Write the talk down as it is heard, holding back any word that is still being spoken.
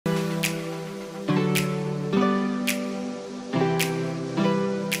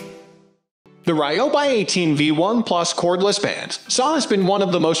The Ryobi V1 Plus cordless band saw has been one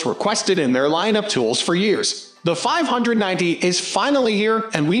of the most requested in their lineup tools for years. The 590 is finally here,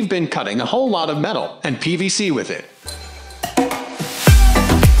 and we've been cutting a whole lot of metal and PVC with it.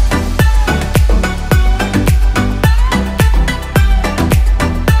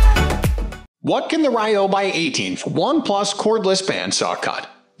 What can the Ryobi V1 Plus cordless bandsaw cut?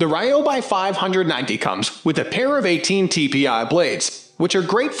 The Ryobi 590 comes with a pair of 18 TPI blades, which are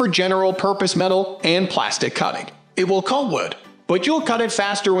great for general-purpose metal and plastic cutting. It will cut wood, but you'll cut it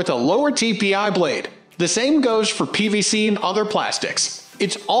faster with a lower TPI blade. The same goes for PVC and other plastics.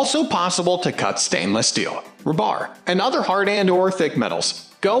 It's also possible to cut stainless steel, rebar, and other hard and/or thick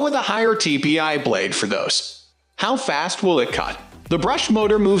metals. Go with a higher TPI blade for those. How fast will it cut? The brush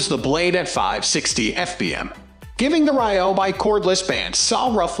motor moves the blade at 560 FPM, giving the Ryobi cordless band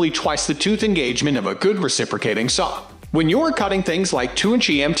saw roughly twice the tooth engagement of a good reciprocating saw. When you're cutting things like 2-inch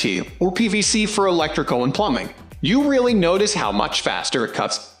EMT or PVC for electrical and plumbing, you really notice how much faster it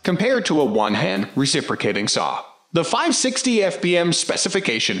cuts compared to a one-hand reciprocating saw. The 560 FPM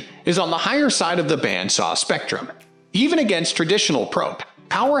specification is on the higher side of the bandsaw spectrum. Even against traditional probe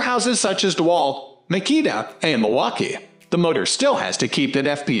powerhouses such as DeWalt, Makita, and Milwaukee, the motor still has to keep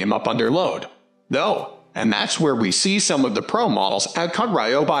that FPM up under load. Though, and that's where we see some of the pro models outcut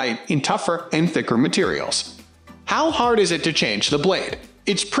Ryobi in tougher and thicker materials. How hard is it to change the blade?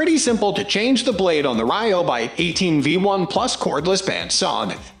 It's pretty simple to change the blade on the Ryobi V1 Plus cordless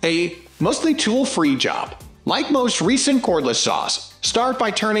bandsaw, a mostly tool-free job. Like most recent cordless saws, start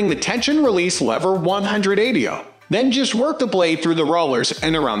by turning the tension release lever 180. Then just work the blade through the rollers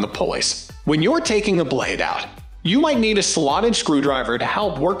and around the pulleys. When you're taking the blade out, you might need a slotted screwdriver to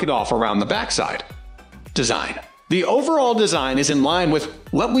help work it off around the backside. Design. The overall design is in line with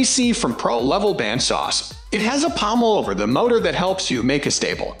what we see from pro-level bandsaws. It has a pommel over the motor that helps you make a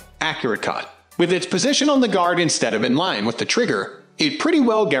stable, accurate cut. With its position on the guard instead of in line with the trigger, it pretty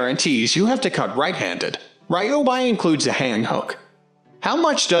well guarantees you have to cut right-handed. Ryobi includes a hang hook. How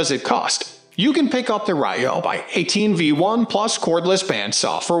much does it cost? You can pick up the Ryobi V1 Plus cordless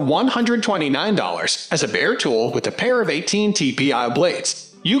bandsaw for $129 as a bare tool with a pair of 18 TPI blades.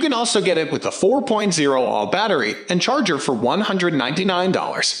 You can also get it with a 4.0 Ah battery and charger for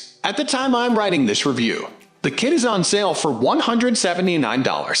 $199. At the time I'm writing this review, the kit is on sale for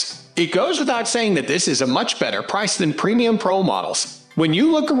 $179. It goes without saying that this is a much better price than premium pro models. When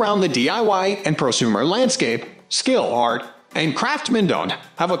you look around the DIY and prosumer landscape, skill, art, and craftsmen don't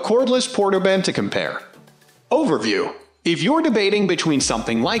have a cordless porter band to compare. Overview. If you're debating between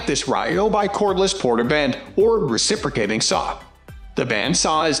something like this Ryobi cordless porter band or reciprocating saw, the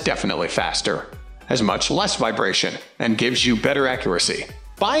bandsaw is definitely faster, has much less vibration, and gives you better accuracy.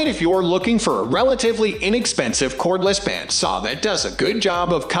 Buy it if you're looking for a relatively inexpensive cordless bandsaw that does a good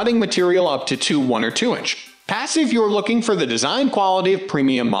job of cutting material up to 1 or 2 inch. Pass if you're looking for the design quality of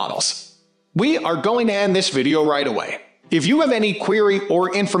premium models. We are going to end this video right away. If you have any query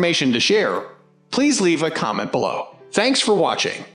or information to share, please leave a comment below. Thanks for watching.